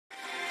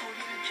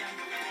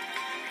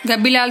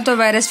గబ్బిలాలతో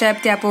virus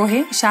వ్యాప్తి అపోహే,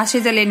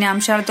 శాశ్వత లేని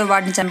అంశాలతో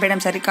వాటిని చంపేయడం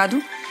సరికాదు.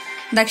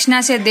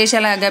 దక్షిణాసియా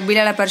దేశాల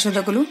గబ్బిలాల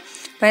పరిశోధకులు,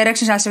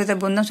 పరిరక్షణ శాస్త్రవేత్త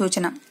బృందం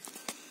సూచన.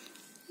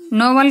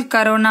 నోవల్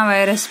కరోనా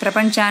వైరస్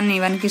ప్రపంచాన్ని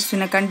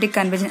వణికిస్తున్న కంటికి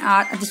కనిపించిన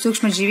అతి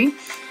సూక్ష్మజీవి.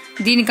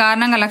 దీని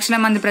కారణంగా లక్షల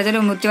మంది ప్రజలు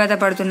మృత్యువాత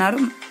పడుతున్నారు.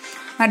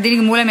 మరి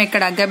దీనికి మూలం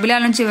ఎక్కడ?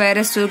 గబ్బిలాల నుంచి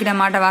వైరస్ సోకిన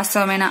మాట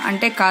వాస్తవమేనా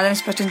అంటే కాదని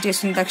స్పష్టం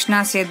చేస్తున్న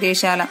దక్షిణాసియా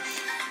దేశాల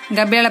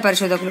గబ్బిలాల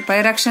పరిశోధకులు,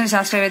 పరిరక్షణ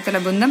శాస్త్రవేత్తల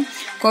బృందం.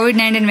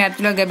 కోవిడ్-19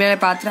 వ్యాప్తిలో గబ్బిలాల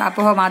పాత్ర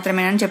అపోహ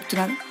మాత్రమేనని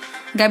చెబుతున్నారు.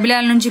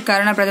 గబ్బిలాల నుంచి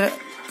కరోనా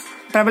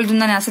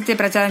ప్రబలుతుందని అసత్య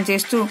ప్రచారం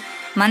చేస్తూ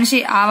మనిషి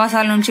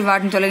ఆవాసాల నుంచి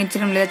వాటిని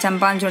తొలగించడం లేదా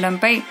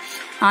చంపాంచడంపై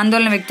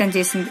ఆందోళన వ్యక్తం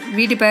చేసింది.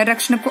 వీటి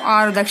పరిరక్షణకు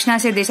 6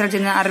 దక్షిణాసియా దేశాలకు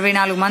చెందిన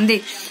 64 మంది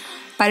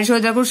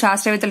పరిశోధకులు,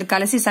 శాస్త్రవేత్తలు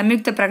కలిసి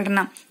సంయుక్త ప్రకటన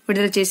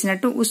విడుదల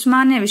చేసినట్టు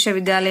ఉస్మానియా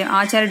విశ్వవిద్యాలయం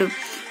ఆచార్యుడు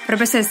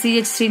ప్రొఫెసర్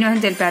సిహెచ్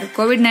శ్రీనివాసన్ తెలిపారు.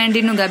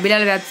 కోవిడ్-19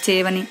 గబ్బిలాల వ్యాప్తి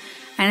చేయవని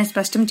ఆయన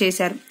స్పష్టం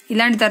చేశారు.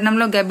 ఇలాంటి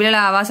తరుణంలో గబ్బిలాల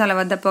ఆవాసాల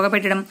వద్ద పొగ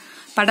పెట్టడం,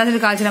 పటాసులు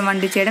కాల్చడం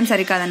వంటి చేయడం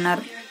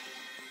సరికాదన్నారు.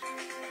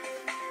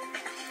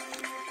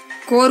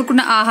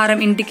 కోరుకున్న ఆహారం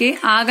ఇంటికే,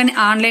 ఆగని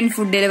ఆన్లైన్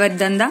ఫుడ్ డెలివరీ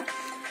దందా.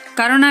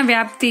 కరోనా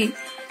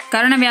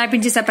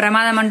వ్యాపించే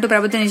ప్రమాదం అంటూ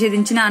ప్రభుత్వం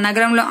నిషేధించిన ఆ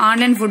నగరంలో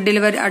ఆన్లైన్ ఫుడ్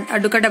డెలివరీ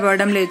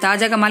అడ్డుకట్టబడడం లేదు.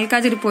 తాజాగా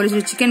మల్కాజిగిరి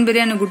పోలీసులు చికెన్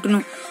బిర్యానీ గుట్టును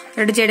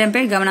రద్దు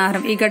చేయడంపై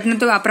గమనార్హం. ఈ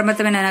ఘటనతో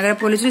అప్రమత్తమైన నగర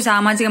పోలీసులు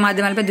సామాజిక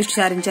మాధ్యమాలపై దృష్టి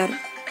సారించారు.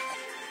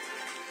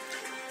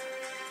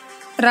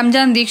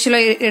 రంజాన్ దీక్షలో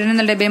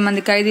 270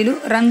 మంది ఖైదీలు.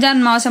 రంజాన్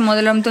మాసం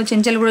మొదలడంతో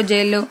చెంచల్గూడ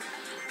జైల్లో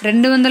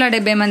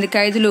 270 మంది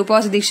ఖైదీలు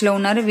ఉపవాస దీక్షలో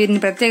ఉన్నారు. వీరిని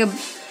ప్రత్యేక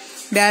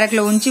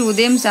బ్యారక్లో ఉంచి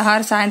ఉదయం,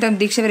 సహార్, సాయంత్రం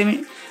దీక్ష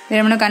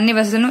విరమణకు అన్ని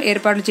వసతులను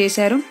ఏర్పాట్లు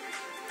చేశారు.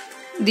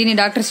 దీన్ని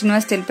డాక్టర్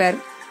శ్రీనివాస్ తెలిపారు.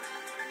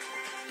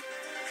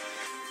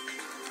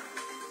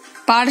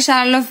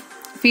 పాఠశాలల్లో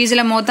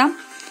ఫీజుల మోత,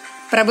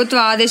 ప్రభుత్వ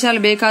ఆదేశాలు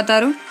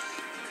బేఖాతారు,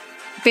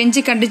 పెంచి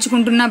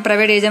కట్టించుకుంటున్న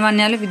ప్రైవేట్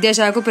యాజమాన్యాలు,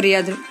 విద్యాశాఖకు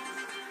ఫిర్యాదులు.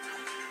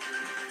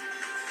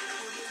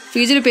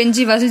 ఫీజులు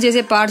పెంచి వసూలు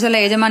చేసే పాఠశాల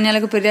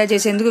యాజమాన్యాలకు ఫిర్యాదు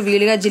చేసేందుకు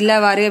వీలుగా జిల్లా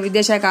వారీగా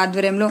విద్యాశాఖ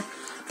ఆధ్వర్యంలో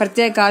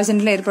ప్రత్యేక కాల్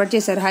సెంటర్లు ఏర్పాటు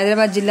చేశారు.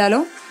 హైదరాబాద్ జిల్లాలో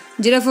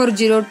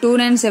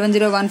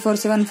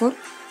 040297014474,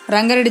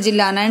 రంగారెడ్డి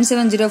జిల్లా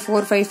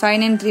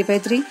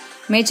 9704559353,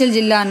 మేడ్చల్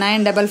జిల్లా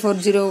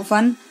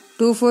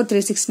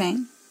 9440124369.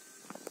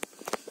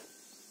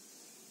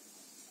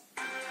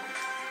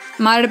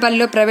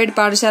 మారేడుపల్లిలో ప్రైవేట్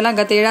పాఠశాల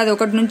గత ఏడాది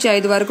 1 నుంచి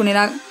 5 వరకు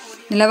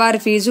నెలవారీ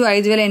ఫీజు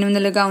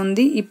 5,800గా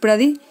ఉంది. ఇప్పుడు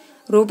అది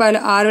రూపాయలు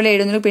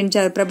 6,700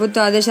 పెంచారు. ప్రభుత్వ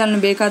ఆదేశాలను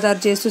బేఖాతారు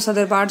చేస్తూ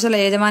సదరు పాఠశాల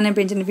యాజమాన్యం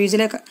పెంచిన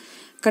ఫీజులే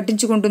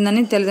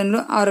కట్టించుకుంటుందని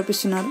తల్లిదండ్రులు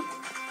ఆరోపిస్తున్నారు.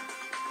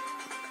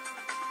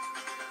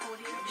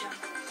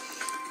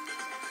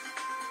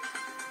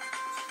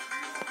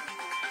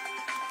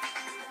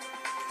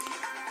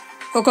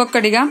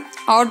 ఒక్కొక్కటిగా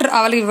ఔటర్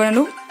అవలి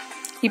వివరణలు.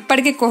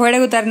 ఇప్పటికే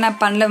కోహెడకు తరిన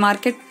పండ్ల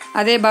మార్కెట్,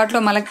 అదే బాటలో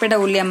మలక్పేట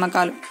ఉల్లి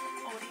అమ్మకాలు.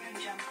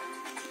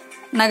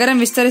 నగరం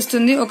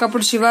విస్తరిస్తుంది.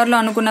 ఒకప్పుడు శివార్లో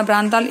అనుకున్న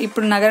ప్రాంతాలు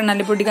ఇప్పుడు నగర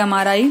నల్లిపుడ్డిగా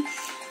మారాయి.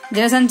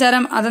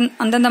 జనసంచారం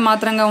అంతంత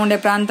మాత్రంగా ఉండే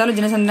ప్రాంతాలు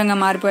జనసంద్రంగా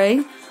మారిపోయాయి.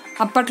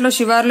 అప్పట్లో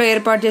శివార్లో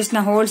ఏర్పాటు చేసిన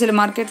హోల్సేల్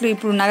మార్కెట్లు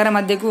ఇప్పుడు నగర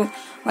మధ్యకు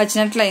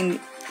వచ్చినట్లయింది.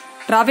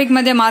 ట్రాఫిక్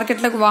మధ్య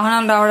మార్కెట్లకు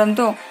వాహనాలు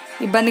రావడంతో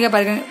ఇబ్బందిగా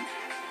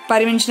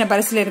పరిమించిన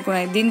పరిస్థితులు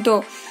ఎదుర్కొన్నాయి. దీంతో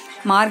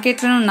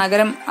మార్కెట్లను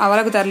నగరం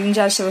అవలకు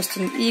తరలించాల్సి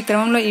వస్తుంది. ఈ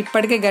క్రమంలో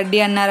ఇప్పటికే గడ్డి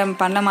అన్నారం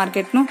పండ్ల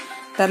మార్కెట్ను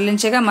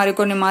తరలించగా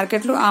మరికొన్ని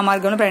మార్కెట్లు ఆ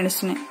మార్గంలో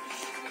ప్రయాణిస్తున్నాయి.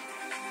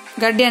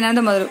 గడ్డి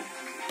అన్నారంతో మొదలు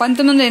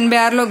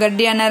 1986లో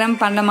గడ్డి అన్నారం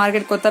పండ్ల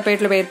మార్కెట్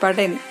కొత్తపేటలో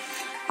ఏర్పాటైంది.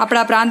 అప్పుడు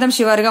ఆ ప్రాంతం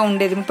శివారుగా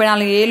ఉండేది.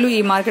 34 ఏళ్లు ఈ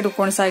మార్కెట్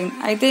కొనసాగింది.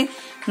 అయితే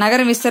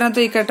నగరం విస్తరణతో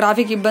ఇక్కడ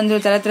ట్రాఫిక్ ఇబ్బందులు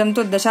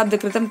తలెత్తడంతో దశాబ్ద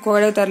క్రితం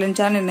కోడకు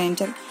తరలించాలని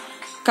నిర్ణయించారు.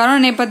 కరోనా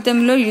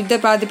నేపథ్యంలో యుద్ధ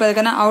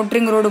ప్రాతిపదికన అవుట్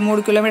రింగ్ రోడ్డు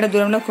 3 కిలోమీటర్ల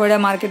దూరంలో కోడ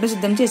మార్కెట్ను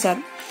సిద్ధం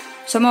చేశారు.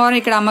 సోమవారం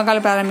ఇక్కడ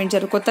అమ్మకాలు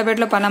ప్రారంభించారు.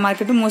 కొత్తపేటలో పండ్ల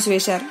మార్కెట్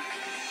మూసివేశారు.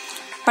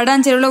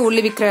 పడాన్ చెరువులో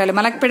ఉల్లి విక్రయాలు.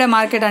 మలక్పేట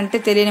మార్కెట్ అంటే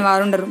తెలియని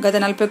వారుండరు. గత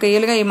 41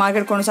 ఏళ్లుగా ఈ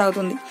మార్కెట్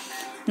కొనసాగుతుంది.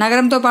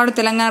 నగరంతో పాటు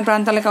తెలంగాణ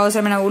ప్రాంతాలకు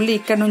అవసరమైన ఉల్లి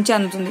ఇక్కడి నుంచి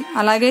అందుతుంది.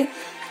 అలాగే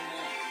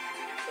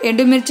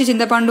ఎండుమిర్చి,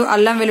 చింతపండు,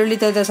 అల్లం, వెల్లుల్లి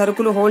తదితర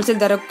సరుకులు హోల్సేల్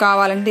ధరకు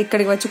కావాలంటే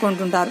ఇక్కడికి వచ్చి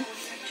కొంటుంటారు.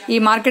 ఈ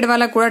మార్కెట్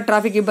వల్ల కూడా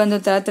ట్రాఫిక్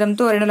ఇబ్బందులు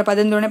తలెత్తడంతో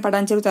 2018లోనే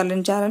పటాన్ చెరువు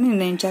తరలించాలని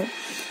నిర్ణయించారు.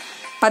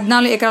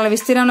 14 ఎకరాల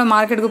విస్తీర్ణంలో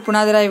మార్కెట్కు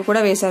పునాదిరాయి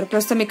కూడా వేశారు.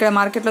 ప్రస్తుతం ఇక్కడ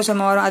మార్కెట్లో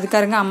సోమవారం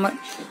అధికారికంగా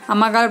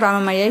అమ్మకాలు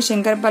ప్రారంభమయ్యాయి.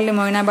 శంకర్పల్లి,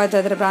 మొయినాబాద్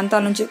తదితర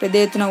ప్రాంతాల నుంచి పెద్ద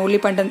ఎత్తున ఉల్లి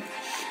పంట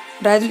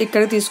రైతులు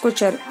ఇక్కడికి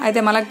తీసుకొచ్చారు. అయితే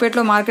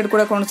మలక్పేటలో మార్కెట్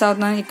కూడా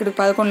కొనసాగుతుందని, ఇక్కడికి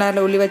 11 లారీల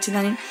ఉల్లి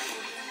వచ్చిందని,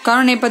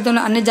 కరోనా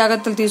నేపథ్యంలో అన్ని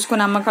జాగ్రత్తలు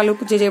తీసుకుని అమ్మకాలు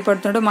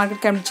చేపడుతున్నట్టు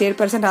మార్కెట్ కమిటీ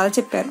చైర్పర్సన్ రాధా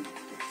చెప్పారు.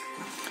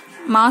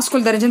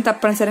 మాస్కులు ధరించడం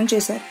తప్పనిసరి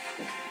చేశారు.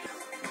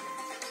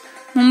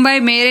 ముంబై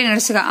మేయర్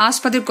నర్సుగా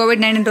ఆసుపత్రి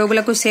కోవిడ్-19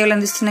 రోగులకు సేవలు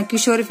అందిస్తున్న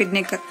కిషోరి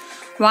ఫెడ్నేకర్.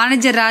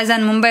 వాణిజ్య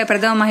రాజధాని ముంబై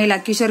ప్రథమ మహిళ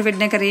కిషోరి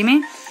ఫెడ్నేకర్ ఈమె.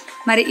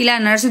 మరి ఇలా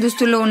నర్సు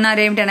దుస్తుల్లో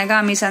ఉన్నారేమిటి అనగా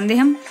మీ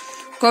సందేహం.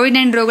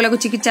 కోవిడ్-19 రోగులకు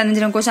చికిత్స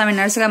అందించడం కోసం ఆమె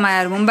నర్సుగా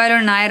మారారు.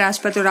 ముంబైలోని నాయర్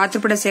ఆసుపత్రిలో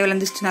రాత్రిపూట సేవలు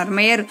అందిస్తున్నారు.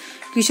 మేయర్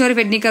కిషోరి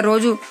ఫెడ్నేకర్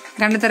రోజు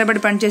గంటల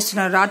తరబడి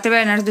పనిచేస్తున్నారు.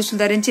 రాత్రివేళ నర్సు దుస్తులు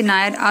ధరించి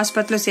నాయర్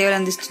ఆసుపత్రిలో సేవలు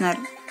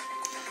అందిస్తున్నారు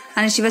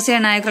అని శివసేన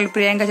నాయకులు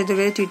ప్రియాంక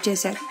చతుర్వేది ట్వీట్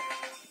చేశారు.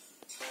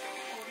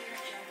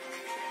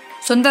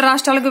 సొంత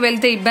రాష్ట్రాలకు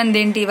వెళ్తే ఇబ్బంది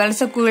ఏంటి?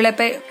 వలస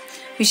కూలీలపై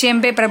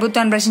విషయంపై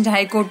ప్రభుత్వాన్ని ప్రశ్నించిన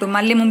హైకోర్టు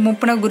మళ్లీ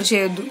ముప్పునకు గురి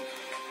చేయొద్దు.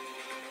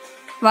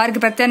 వారికి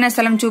ప్రత్యామ్నాయ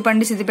స్థలం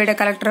చూపండి సిద్దిపేట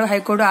కలెక్టర్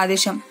హైకోర్టు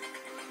ఆదేశం.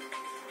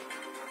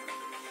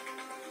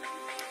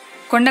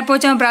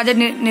 కొండపోచమ్మ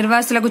ప్రాజెక్టు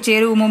నిర్వాసితులకు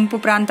చేరువు ముంపు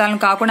ప్రాంతాలను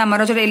కాకుండా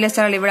మరోచోట ఇళ్ల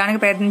స్థలాలు ఇవ్వడానికి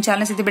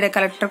ప్రయత్నించాలని సిద్దిపేట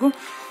కలెక్టర్కు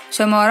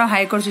సోమవారం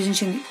హైకోర్టు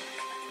సూచించింది.